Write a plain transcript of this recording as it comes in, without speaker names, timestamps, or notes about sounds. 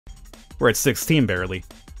We're at 16 barely.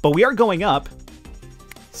 But we are going up.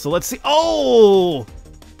 So let's see. Oh!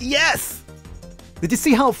 Yes! Did you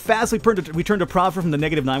see how fast we turned a profit from the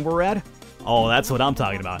 -9 we're at? Oh, that's what I'm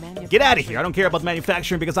talking about. Get out of here. I don't care about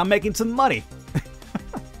manufacturing because I'm making some money.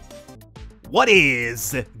 What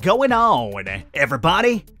is going on,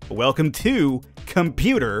 everybody? Welcome to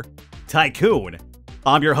Computer Tycoon.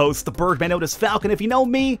 I'm your host, the Birdman known as Falcon. If you know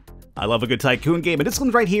me, I love a good tycoon game, and this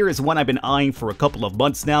one right here is one I've been eyeing for a couple of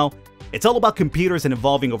months now. It's all about computers and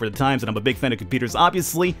evolving over the times, and I'm a big fan of computers,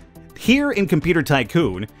 obviously. Here in Computer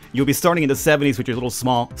Tycoon, you'll be starting in the 70s with your little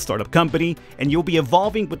small startup company, and you'll be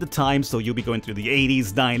evolving with the times, so you'll be going through the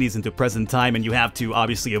 80s, 90s, into present time, and you have to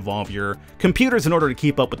obviously evolve your computers in order to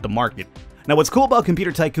keep up with the market. Now what's cool about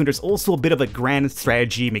Computer Tycoon, there's also a bit of a grand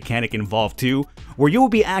strategy mechanic involved too, where you will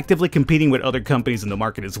be actively competing with other companies in the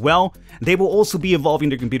market as well. They will also be evolving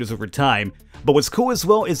their computers over time, but what's cool as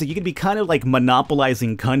well is that you can be kind of like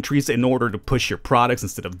monopolizing countries in order to push your products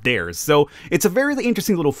instead of theirs. So it's a very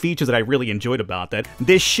interesting little feature that I really enjoyed about that.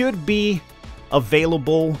 This should be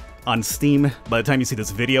available on Steam by the time you see this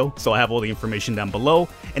video, so I have all the information down below.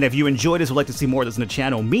 And if you enjoyed this, would like to see more of this in the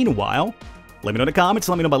channel, meanwhile, let me know in the comments,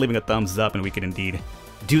 let me know by leaving a thumbs up, and we can indeed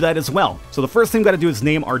do that as well. So the first thing we gotta do is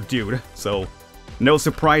name our dude. So, no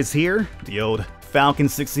surprise here, the old Falcon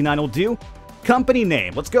 69 will do. Company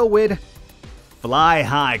name, let's go with Fly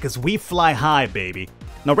High, because we fly high, baby.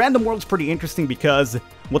 Now, Random World's pretty interesting because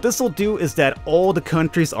what this will do is that all the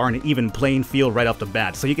countries are on an even playing field right off the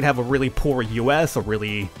bat. So you can have a really poor US, a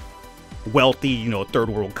really wealthy, third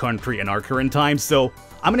world country in our current time. So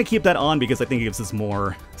I'm going to keep that on because I think it gives us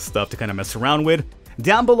more stuff to kind of mess around with.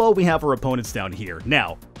 Down below, we have our opponents down here.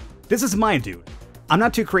 Now, this is my dude. I'm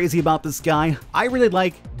not too crazy about this guy. I really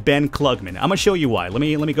like Ben Klugman. I'm going to show you why. Let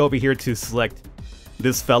me go over here to select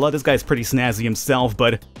this fella. This guy's pretty snazzy himself,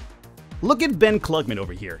 but look at Ben Klugman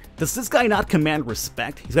over here. Does this guy not command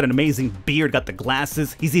respect? He's got an amazing beard, got the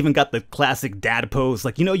glasses. He's even got the classic dad pose.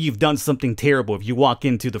 Like, you've done something terrible if you walk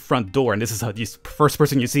into the front door and this is how the first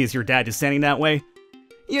person you see is your dad just standing that way.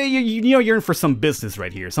 Yeah, you're in for some business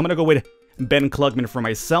right here. So I'm gonna go with Ben Klugman for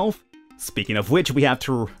myself. Speaking of which, we have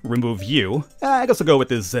to remove you. I guess I'll go with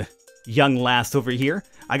this young lass over here.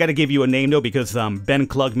 I gotta give you a name though because Ben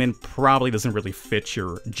Klugman probably doesn't really fit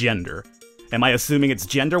your gender. Am I assuming it's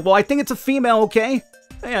gender? Well, I think it's a female, okay?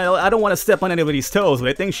 Yeah, I don't want to step on anybody's toes, but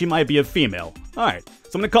I think she might be a female. Alright,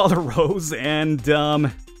 so I'm gonna call her Rose, and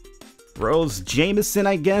Rose Jameson,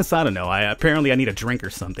 I guess? I don't know. Apparently I need a drink or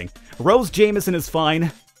something. Rose Jameson is fine.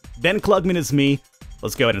 Ben Klugman is me.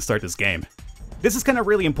 Let's go ahead and start this game. This is kind of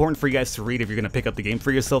really important for you guys to read if you're going to pick up the game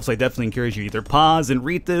for yourself, so I definitely encourage you to either pause and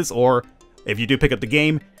read this, or if you do pick up the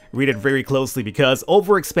game, read it very closely because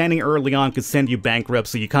overexpanding early on could send you bankrupt,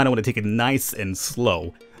 so you kind of want to take it nice and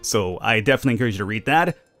slow. So I definitely encourage you to read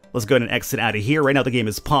that. Let's go ahead and exit out of here. Right now the game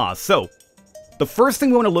is paused. So the first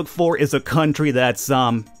thing we want to look for is a country that's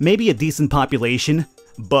maybe a decent population,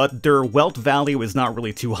 but their wealth value is not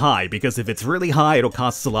really too high, because if it's really high, it'll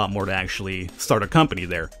cost us a lot more to actually start a company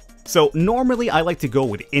there. So normally I like to go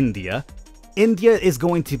with India. India is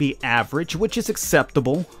going to be average, which is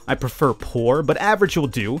acceptable. I prefer poor, but average will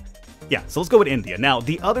do. Yeah, so let's go with India. Now,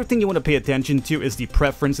 the other thing you want to pay attention to is the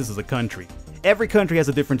preferences of the country. Every country has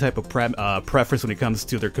a different type of preference when it comes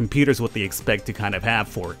to their computers, what they expect to kind of have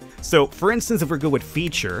for it. So, for instance, if we're good with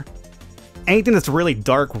feature, anything that's really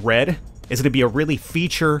dark red is going to be a really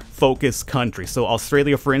feature-focused country. So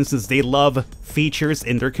Australia, for instance, they love features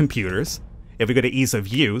in their computers. If we go to ease of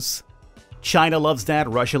use, China loves that,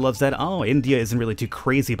 Russia loves that. Oh, India isn't really too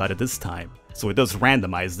crazy about it this time. So it does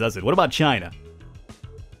randomize, does it? What about China?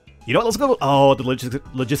 You know what, let's go. Oh, the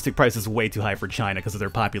logistic price is way too high for China because of their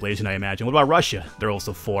population, I imagine. What about Russia? They're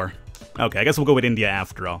also 4. Okay, I guess we'll go with India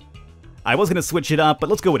after all. I was going to switch it up, but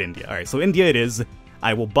let's go with India. Alright, so India it is.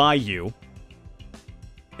 I will buy you.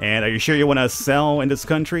 And are you sure you want to sell in this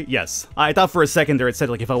country? Yes. I thought for a second there it said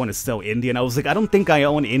like if I want to sell India, and I was like, I don't think I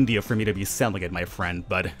own India for me to be selling it, my friend.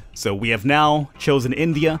 But, so we have now chosen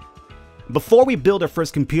India. Before we build our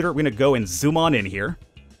first computer, we're going to go and zoom on in here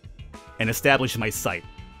and establish my site.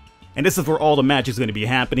 And this is where all the magic is going to be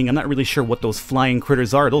happening. I'm not really sure what those flying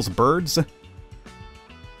critters are. Are those birds?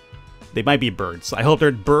 They might be birds. I hope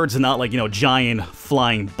they're birds and not like, giant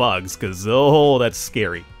flying bugs, because, oh, that's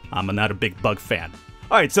scary. I'm not a big bug fan.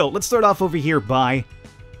 Alright, so let's start off over here by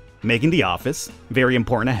making the office. Very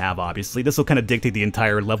important to have, obviously. This will kind of dictate the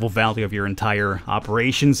entire level value of your entire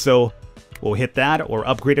operation, so we'll hit that, or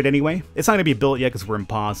upgrade it anyway. It's not going to be built yet because we're in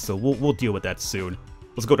pause, so we'll deal with that soon.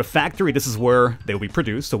 Let's go to factory. This is where they will be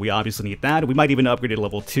produced, so we obviously need that. We might even upgrade it to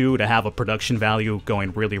level 2 to have a production value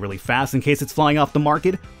going really, really fast in case it's flying off the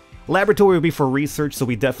market. Laboratory will be for research, so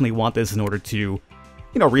we definitely want this in order to, you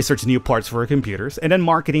know, research new parts for our computers. And then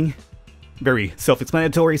marketing, very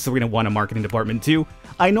self-explanatory, so we're going to want a marketing department too.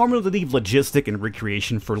 I normally leave logistic and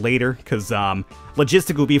recreation for later, because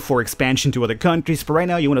logistic will be for expansion to other countries, but right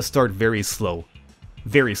now you want to start very slow.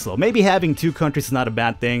 Very slow. Maybe having 2 countries is not a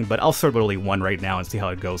bad thing, but I'll start with only 1 right now and see how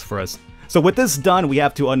it goes for us. So with this done, we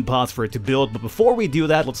have to unpause for it to build, but before we do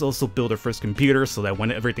that, let's also build our first computer so that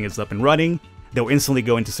when everything is up and running, they'll instantly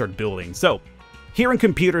go into start building. So, here in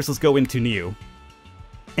computers, let's go into new.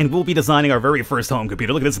 And we'll be designing our very first home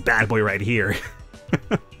computer. Look at this bad boy right here.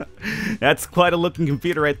 That's quite a looking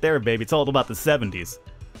computer right there, baby. It's all about the 70s.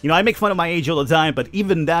 You know, I make fun of my age all the time, but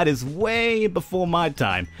even that is way before my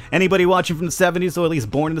time. Anybody watching from the 70s, or at least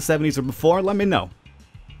born in the 70s or before, let me know.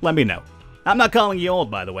 Let me know. I'm not calling you old,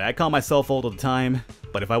 by the way. I call myself old all the time.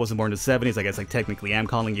 But if I wasn't born in the 70s, I guess I technically am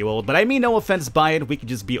calling you old. But I mean no offense by it, we could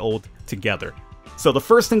just be old together. So the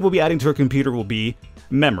first thing we'll be adding to our computer will be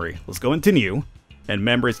memory. Let's go into new. And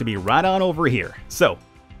memory is going to be right on over here. So,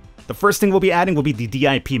 the first thing we'll be adding will be the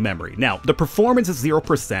DIP memory. Now, the performance is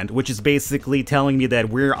 0%, which is basically telling me that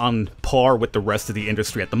we're on par with the rest of the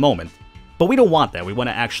industry at the moment. But we don't want that, we want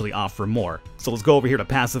to actually offer more. So let's go over here to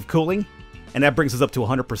passive cooling, and that brings us up to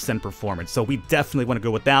 100% performance. So we definitely want to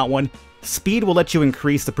go with that one. Speed will let you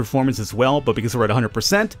increase the performance as well, but because we're at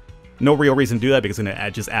 100%, no real reason to do that because it's going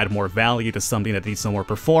to just add more value to something that needs some more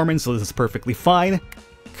performance, so this is perfectly fine.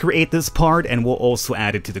 Create this part, and we'll also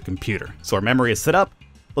add it to the computer. So our memory is set up.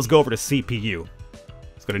 Let's go over to CPU.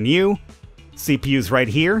 Let's go to new. CPU's right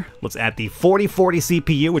here. Let's add the 4040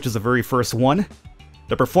 CPU, which is the very first one.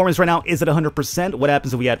 The performance right now is at 100%. What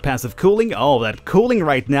happens if we add passive cooling? Oh, that cooling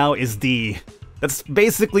right now is that's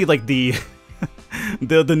basically like the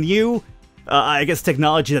the new, I guess,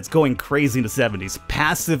 technology that's going crazy in the 70s.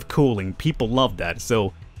 Passive cooling. People love that.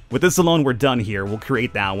 So with this alone, we're done here. We'll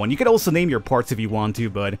create that one. You could also name your parts if you want to,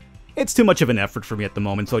 but it's too much of an effort for me at the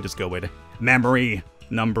moment, so I'll just go with memory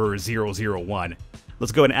number 001.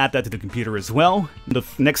 Let's go ahead and add that to the computer as well. The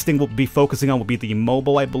next thing we'll be focusing on will be the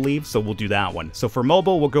mobile, I believe, so we'll do that one. So for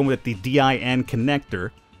mobile, we'll go with the DIN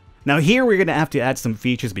connector. Now here, we're going to have to add some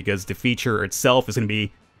features because the feature itself is going to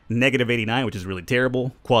be -89, which is really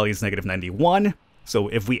terrible. Quality is -91. So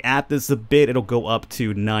if we add this a bit, it'll go up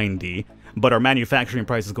to 90. But our manufacturing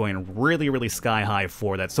price is going really, really sky high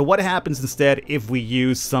for that. So what happens instead if we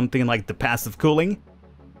use something like the passive cooling?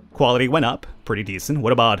 Quality went up, pretty decent.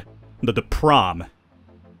 What about the PROM?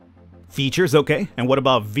 Features, okay. And what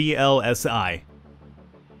about VLSI?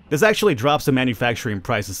 This actually drops the manufacturing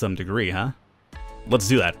price to some degree, huh? Let's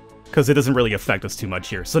do that, because it doesn't really affect us too much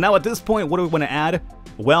here. So now at this point, what do we want to add?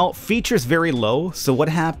 Well, features very low. So what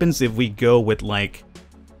happens if we go with, like,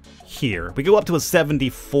 here? We go up to a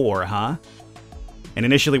 74, huh? And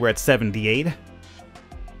initially we're at 78.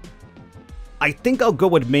 I think I'll go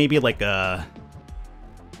with maybe like a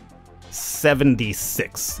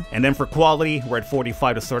 76. And then for quality, we're at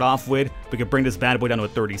 45 to start off with. We could bring this bad boy down to a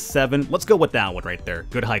 37. Let's go with that one right there.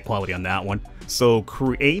 Good high quality on that one. So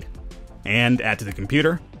create and add to the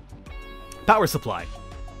computer. Power supply.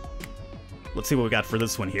 Let's see what we got for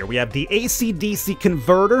this one here. We have the AC-DC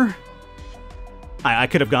converter. I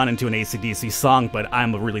could have gone into an AC/DC song, but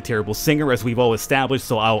I'm a really terrible singer, as we've all established,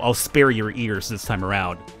 so I'll spare your ears this time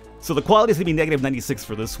around. So the quality is going to be -96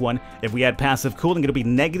 for this one. If we add passive cooling, it'll be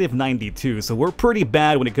 -92, so we're pretty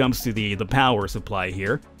bad when it comes to the power supply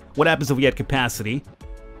here. What happens if we add capacity?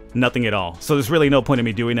 Nothing at all. So there's really no point in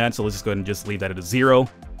me doing that, so let's just go ahead and just leave that at a 0.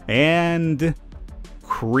 And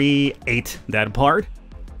create that part,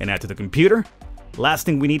 and add to the computer. Last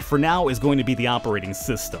thing we need for now is going to be the operating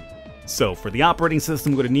system. So for the operating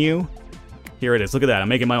system, go to new. Here it is. Look at that. I'm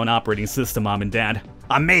making my own operating system, Mom and Dad.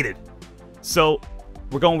 I made it. So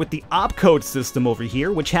we're going with the opcode system over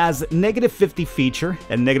here, which has -50 feature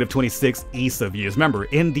and -26 ease of use. Remember,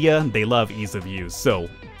 India, they love ease of use. So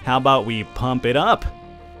how about we pump it up?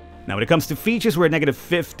 Now when it comes to features, we're at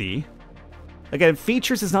 -50. Again,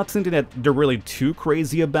 features is not something that they're really too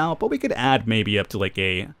crazy about, but we could add maybe up to like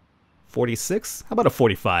a 46. How about a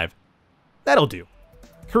 45? That'll do.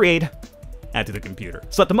 Create, add to the computer.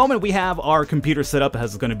 So at the moment we have our computer set up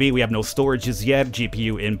as it's going to be. We have no storages yet,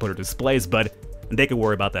 GPU, input, or displays, but they can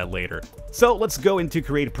worry about that later. So let's go into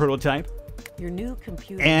create prototype. Your new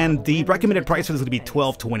computer and the recommended price for this is going to be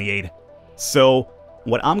 $12.28. So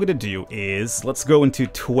what I'm going to do is, let's go into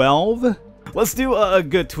 12. Let's do a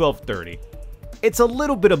good $12.30. It's a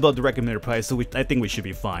little bit above the recommended price, so I think we should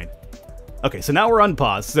be fine. Okay, so now we're on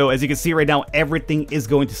pause. So as you can see right now, everything is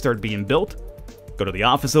going to start being built. Go to the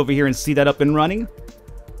office over here and see that up and running.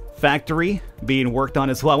 Factory being worked on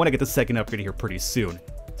as well. I want to get the second upgrade here pretty soon.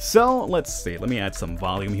 So, let's see. Let me add some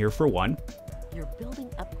volume here for one. Your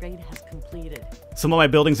building upgrade has completed. Some of my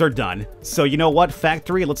buildings are done. So, you know what,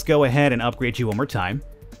 factory? Let's go ahead and upgrade you one more time.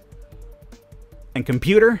 And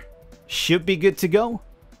computer should be good to go.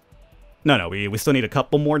 No, we still need a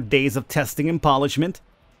couple more days of testing and polishment.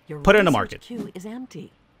 Put it in the market. Queue is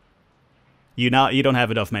empty. You don't have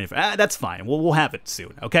enough manufacturing. That's fine. We'll have it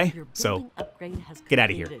soon, okay? So, get out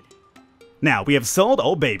of here. Now, we have sold.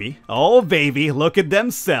 Oh, baby. Oh, baby. Look at them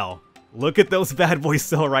sell. Look at those bad boys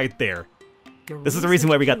sell right there. This is the reason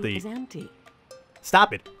why we got the...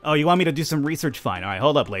 Stop it. Oh, you want me to do some research? Fine. All right,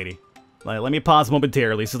 hold up, lady. Let me pause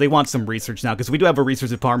momentarily. So they want some research now, because we do have a research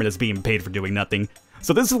department that's being paid for doing nothing.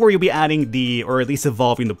 So this is where you'll be adding the, or at least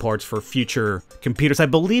evolving the parts for future computers. I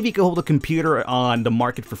believe you can hold a computer on the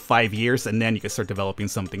market for 5 years, and then you can start developing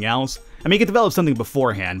something else. I mean, you can develop something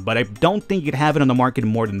beforehand, but I don't think you can have it on the market in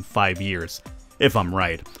more than 5 years, if I'm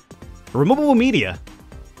right. Removable media.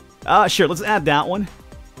 Sure, let's add that one.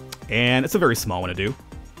 And it's a very small one to do.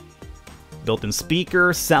 Built-in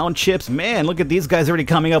speaker, sound chips. Man, look at these guys already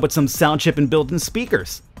coming up with some sound chip and built-in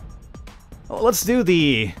speakers. Well, let's do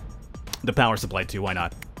the power supply too, why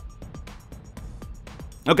not?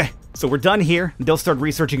 Okay, so we're done here. They'll start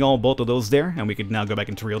researching both of those there, and we can now go back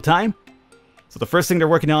into real time. So the first thing they're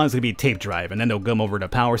working on is going to be tape drive, and then they'll come over to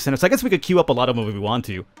power center. So I guess we could queue up a lot of them if we want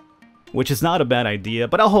to, which is not a bad idea,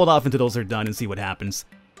 but I'll hold off until those are done and see what happens.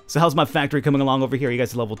 So how's my factory coming along over here? Are you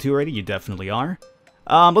guys level 2 already? You definitely are.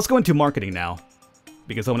 Let's go into marketing now,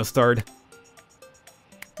 because I want to start...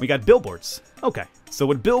 We got billboards. Okay, so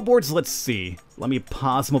with billboards, let's see. Let me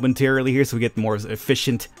pause momentarily here so we get more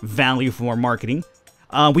efficient value for our marketing.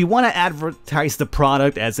 We want to advertise the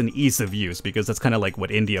product as an ease of use, because that's kind of like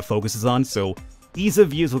what India focuses on. So ease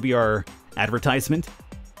of use will be our advertisement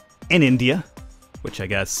in India, which I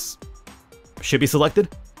guess should be selected.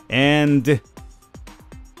 And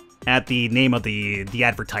at the name of the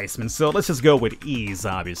advertisement. So let's just go with ease,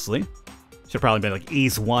 obviously. Should probably be like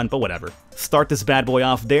ease 1, but whatever. Start this bad boy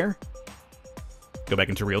off there. Go back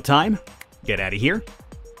into real time. Get out of here.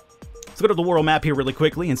 Let's go to the world map here really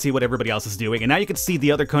quickly and see what everybody else is doing. And now you can see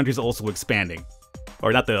the other countries also expanding.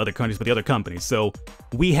 Or not the other countries, but the other companies. So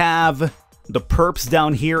we have the perps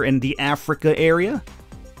down here in the Africa area.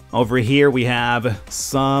 Over here we have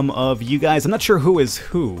some of you guys. I'm not sure who is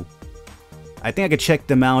who. I think I could check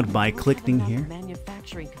them out by clicking here.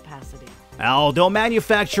 Manufacturing capacity. Oh, they'll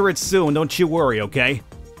manufacture it soon, don't you worry, okay?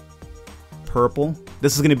 Purple.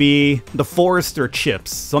 This is going to be the Forester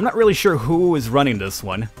chips, so I'm not really sure who is running this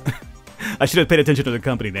one. I should have paid attention to the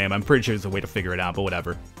company name. I'm pretty sure there's a way to figure it out, but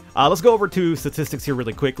whatever. Let's go over to statistics here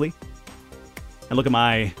really quickly and look at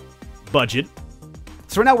my budget.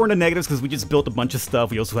 So right now we're in the negatives because we just built a bunch of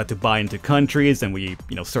stuff. We also had to buy into countries, and we,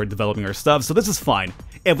 started developing our stuff. So this is fine.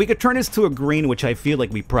 If we could turn this to a green, which I feel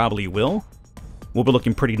like we probably will, we'll be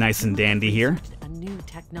looking pretty nice and dandy here. A new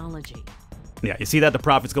technology. Yeah, you see that? The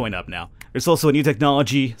profit's going up now. There's also a new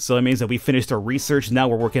technology, so that means that we finished our research. Now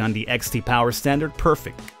we're working on the XT power standard.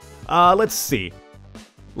 Perfect. Let's see.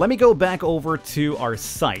 Let me go back over to our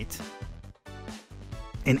site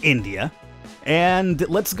in India, and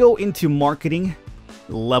let's go into marketing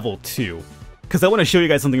level 2, because I want to show you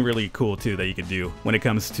guys something really cool too that you could do when it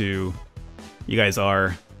comes to, you guys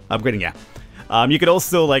are upgrading. Yeah, you could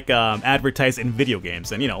also advertise in video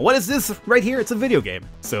games, and what is this right here? It's a video game.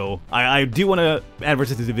 So I do want to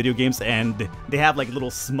advertise to video games, and they have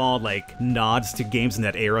little small nods to games in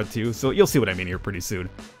that era too. So you'll see what I mean here pretty soon.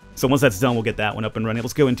 So once that's done, we'll get that one up and running.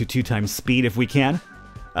 Let's go into 2 times speed if we can.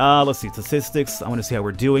 Let's see, statistics. I want to see how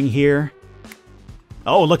we're doing here.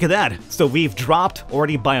 Oh, look at that. So we've dropped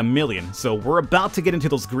already by 1 million. So we're about to get into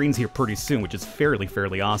those greens here pretty soon, which is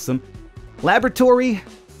fairly awesome. Laboratory.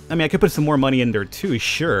 I mean, I could put some more money in there too,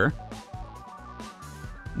 sure.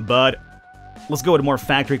 But let's go with more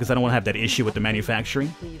factory because I don't want to have that issue with the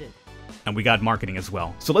manufacturing. And we got marketing as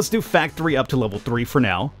well. So let's do factory up to level 3 for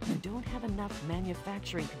now. You don't have enough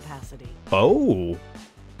manufacturing capacity. Oh.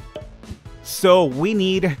 So we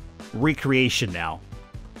need recreation now.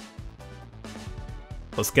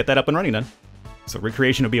 Let's get that up and running then. So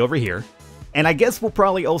recreation will be over here. And I guess we'll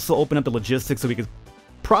probably also open up the logistics so we could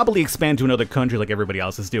probably expand to another country like everybody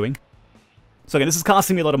else is doing. So again, this is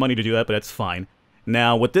costing me a lot of money to do that, but that's fine.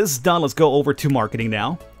 Now, with this done, let's go over to marketing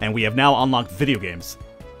now. And we have now unlocked video games.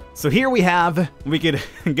 So here we could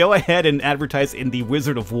go ahead and advertise in the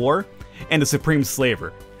Wizard of War and the Supreme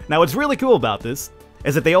Slaver. Now, what's really cool about this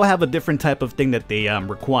is that they all have a different type of thing that they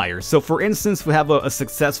require. So for instance, we have a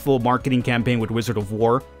successful marketing campaign with Wizard of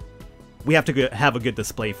War. We have to have a good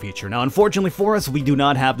display feature. Now, unfortunately for us, we do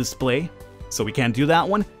not have display, so we can't do that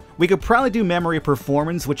one. We could probably do memory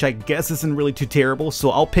performance, which I guess isn't really too terrible,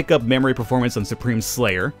 so I'll pick up memory performance on Supreme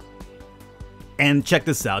Slayer. And check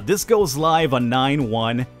this out, this goes live on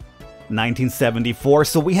 9/1/1974,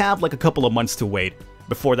 so we have like a couple of months to wait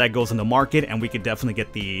before that goes in the market, and we could definitely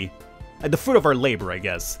get the fruit of our labor, I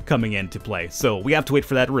guess, coming into play. So we have to wait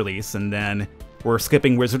for that release, and then we're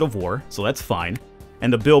skipping Wizard of War, so that's fine.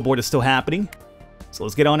 And the billboard is still happening, so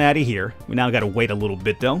let's get on out of here. We now gotta wait a little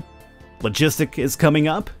bit though. Logistic is coming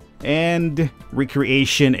up, and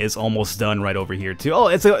Recreation is almost done right over here too. Oh,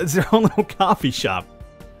 it's their own little coffee shop.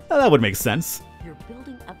 Oh, that would make sense. Your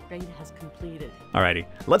building upgrade has completed. Alrighty,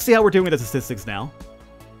 let's see how we're doing with the statistics now.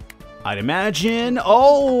 I'd imagine...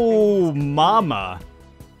 Oh, mama.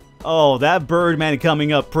 Oh, that Birdman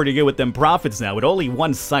coming up pretty good with them profits now, with only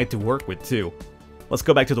one site to work with too. Let's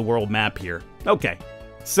go back to the world map here. Okay,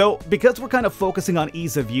 so because we're kind of focusing on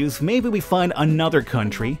ease of use, maybe we find another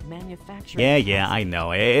country. Yeah, I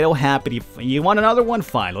know. It'll happen. You want another one?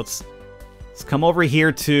 Fine. Let's come over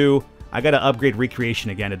here to... I gotta upgrade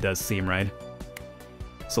Recreation again, it does seem, right?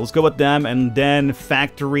 So let's go with them, and then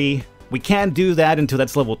Factory. We can't do that until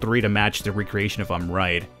that's level 3 to match the Recreation, if I'm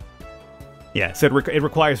right. Yeah, so it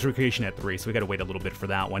requires Recreation at 3, so we gotta wait a little bit for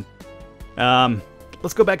that one.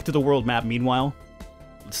 Let's go back to the world map meanwhile.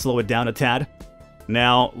 Let's slow it down a tad.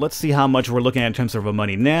 Now, let's see how much we're looking at in terms of our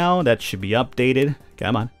money now. That should be updated.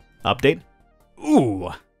 Come on. Update. Ooh!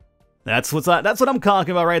 That's what I'm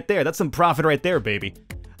talking about right there. That's some profit right there, baby.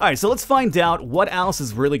 Alright, so let's find out what else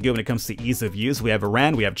is really good when it comes to ease of use. We have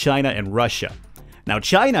Iran, we have China, and Russia. Now,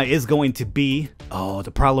 China is going to be... Oh, the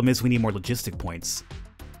problem is we need more logistic points.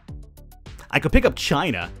 I could pick up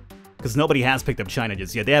China, because nobody has picked up China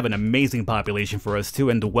just yet. They have an amazing population for us too,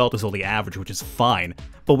 and the wealth is only average, which is fine.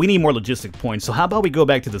 But we need more logistic points, so how about we go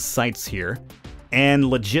back to the sites here. And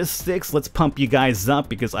logistics, let's pump you guys up,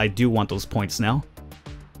 because I do want those points now.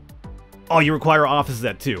 Oh, you require offices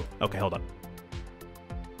at 2. Okay, hold up.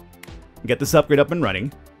 Get this upgrade up and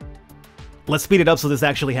running. Let's speed it up so this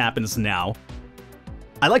actually happens now.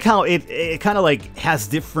 I like how it kind of like has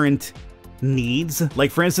different needs.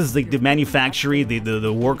 Like for instance, the manufacturing,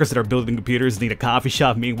 the workers that are building computers need a coffee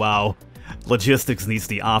shop. Meanwhile, logistics needs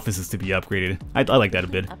the offices to be upgraded. I like that a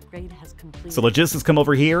bit. So logistics, come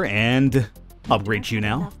over here and upgrade you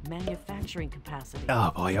now. Manufacturing capacity.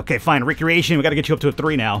 Oh boy, okay, fine. Recreation, we gotta get you up to a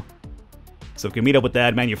 3 now. So we can meet up with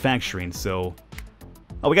that manufacturing, so...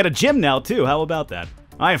 Oh, we got a gym now, too. How about that?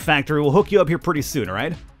 Alright, Factory, we'll hook you up here pretty soon,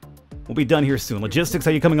 alright? We'll be done here soon. Logistics,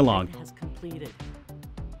 how you coming along?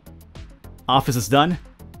 Office is done?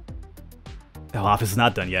 Oh, office is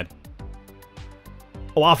not done yet.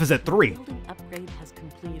 Oh, office at 3.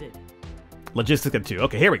 Logistics at 2.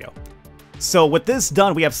 Okay, here we go. So, with this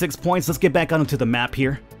done, we have 6 points. Let's get back onto the map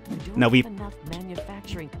here. Now, we... enough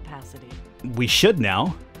manufacturing capacity. We should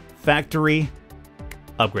now. Factory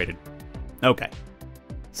upgraded. Okay.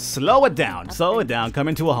 Slow it down,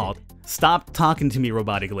 coming to a halt. Stop talking to me,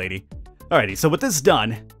 robotic lady. Alrighty, so with this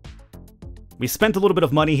done, we spent a little bit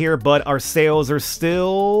of money here, but our sales are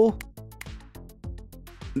still...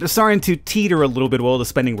 They're starting to teeter a little bit with all the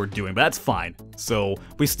spending we're doing, but that's fine. So,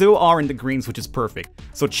 we still are in the greens, which is perfect.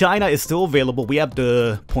 So China is still available, we have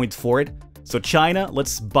the points for it. So China,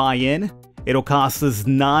 let's buy in. It'll cost us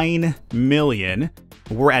 9 million.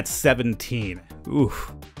 We're at 17.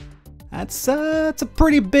 Oof. That's a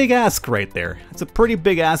pretty big ask right there. It's a pretty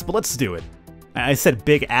big ask, but let's do it. I said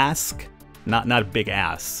big ask, not big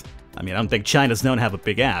ass. I mean, I don't think China's known to have a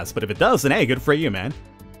big ass, but if it does, then hey, good for you, man.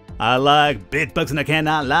 I like big bucks and I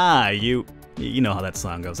cannot lie. You know how that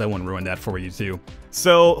song goes. I won't ruin that for you too.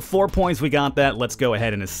 So 4 points, we got that. Let's go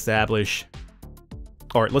ahead and establish,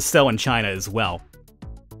 or let's sell in China as well.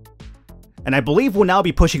 And I believe we'll now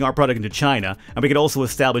be pushing our product into China, and we could also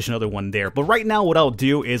establish another one there. But right now what I'll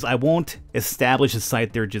do is I won't establish a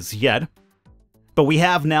site there just yet. But we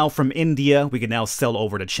have now from India, we can now sell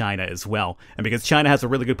over to China as well. And because China has a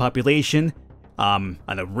really good population, and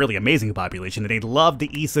a really amazing population, and they love the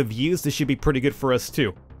ease of use, this should be pretty good for us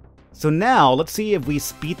too. So now, let's see if we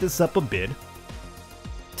speed this up a bit.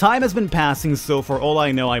 Time has been passing, so for all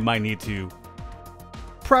I know, I might need to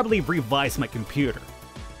probably revise my computer.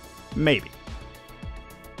 Maybe.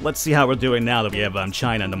 Let's see how we're doing now that we have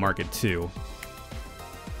China in the market too.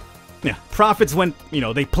 Yeah, profits went,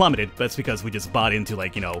 they plummeted, but that's because we just bought into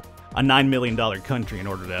like, a $9 million country in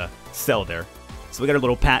order to sell there. So we got our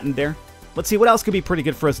little patent there. Let's see what else could be pretty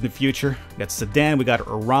good for us in the future. We got Sudan, we got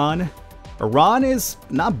Iran. Iran is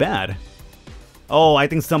not bad. Oh, I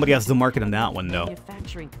think somebody has the market on that one though.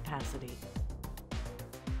 Manufacturing capacity.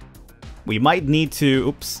 We might need to,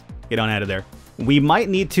 oops, get on out of there. we might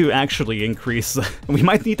need to actually increase... we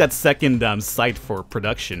might need that second site for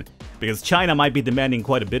production, because China might be demanding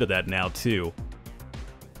quite a bit of that now, too.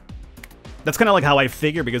 That's kind of like how I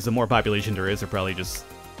figure, because the more population there is, they're probably just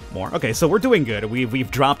more. Okay, so we're doing good.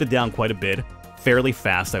 We've dropped it down quite a bit. Fairly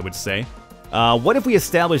fast, I would say. What if we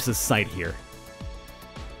establish this site here?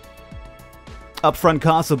 Upfront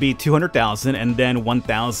cost will be 200,000 and then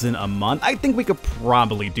 1,000 a month. I think we could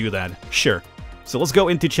probably do that. Sure. So let's go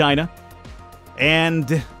into China.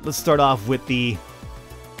 And let's start off with the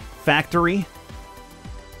factory.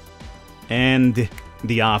 And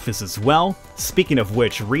the office as well. Speaking of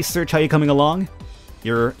which, research, how you coming along?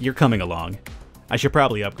 You're coming along. I should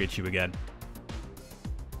probably upgrade you again.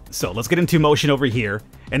 So let's get into motion over here.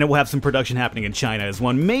 And then we'll have some production happening in China as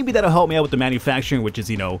well. Maybe that'll help me out with the manufacturing, which is,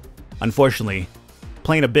 you know, unfortunately,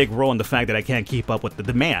 playing a big role in the fact that I can't keep up with the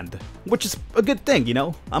demand, which is a good thing, you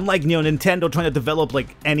know? I'm like, you know, Nintendo trying to develop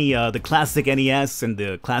like the classic NES and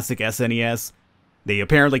the classic SNES. They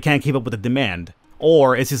apparently can't keep up with the demand.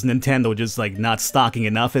 Or it's just Nintendo just like not stocking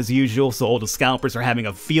enough as usual, so all the scalpers are having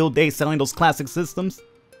a field day selling those classic systems.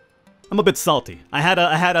 I'm a bit salty. I had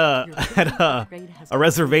a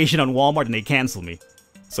reservation on Walmart and they canceled me.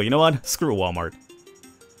 So you know what? Screw Walmart.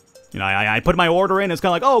 You know, I put my order in, it's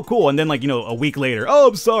kind of like, oh, cool, and then, like, you know, a week later, oh,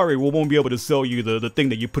 I'm sorry, we won't be able to sell you the thing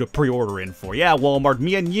that you put a pre-order in for. Yeah, Walmart,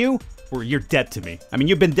 me and you, you're dead to me. I mean,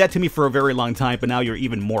 you've been dead to me for a very long time, but now you're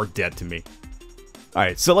even more dead to me.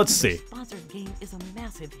 Alright, so let's see. The sponsored game is a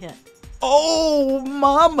massive hit. Oh,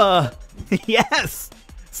 mama! Yes!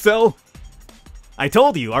 So, I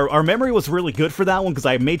told you, our memory was really good for that one, because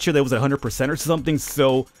I made sure that it was 100% or something,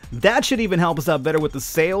 so that should even help us out better with the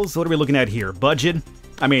sales. What are we looking at here? Budget?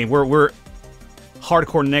 I mean, we're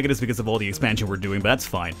hardcore negatives because of all the expansion we're doing, but that's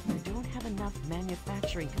fine. We don't have enough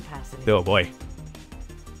manufacturing capacity. Oh boy.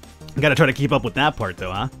 Gotta try to keep up with that part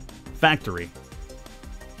though, huh? Factory.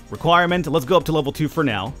 Requirement, let's go up to level 2 for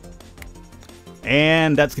now.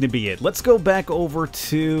 And that's gonna be it. Let's go back over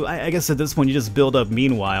to, I guess at this point you just build up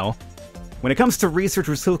meanwhile. When it comes to research,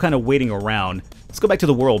 we're still kind of waiting around. Let's go back to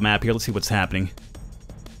the world map here, let's see what's happening.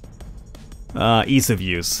 Ease of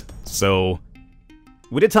use. So,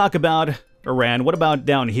 we did talk about Iran. What about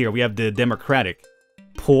down here? We have the Democratic.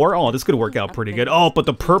 Poor? Oh, this could work out pretty good. Oh, but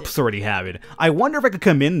the perps already have it. I wonder if I could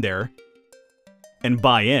come in there and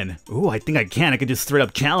buy in. Ooh, I think I can. I could just straight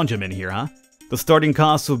up challenge them in here, huh? The starting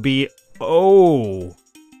cost would be... Oh.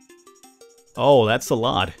 Oh, that's a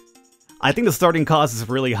lot. I think the starting cost is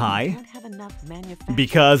really high.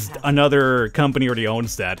 Because another company already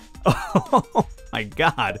owns that. Oh my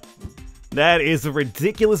god. That is a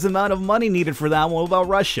ridiculous amount of money needed for that one. What about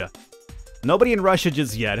Russia? Nobody in Russia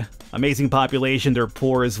just yet. Amazing population, they're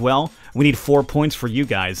poor as well. We need 4 points for you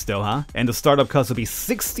guys though, huh? And the startup cost will be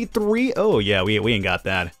 63? Oh yeah, we ain't got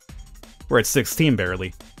that. We're at 16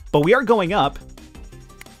 barely. But we are going up.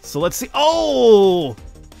 So let's see. Oh!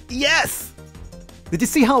 Yes! Did you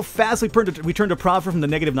see how fast we turned a profit from the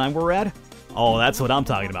 -9 we're at? Oh, that's what I'm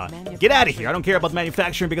talking about. Get out of here. I don't care about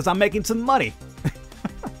manufacturing because I'm making some money.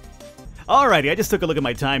 Alrighty, I just took a look at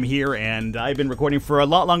my time here, and I've been recording for a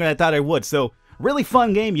lot longer than I thought I would, so really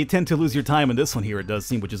fun game. You tend to lose your time in this one here, it does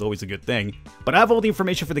seem, which is always a good thing. But I have all the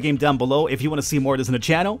information for the game down below. If you want to see more of this in the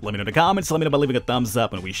channel, let me know in the comments, let me know by leaving a thumbs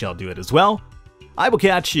up, and we shall do it as well. I will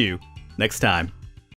catch you next time.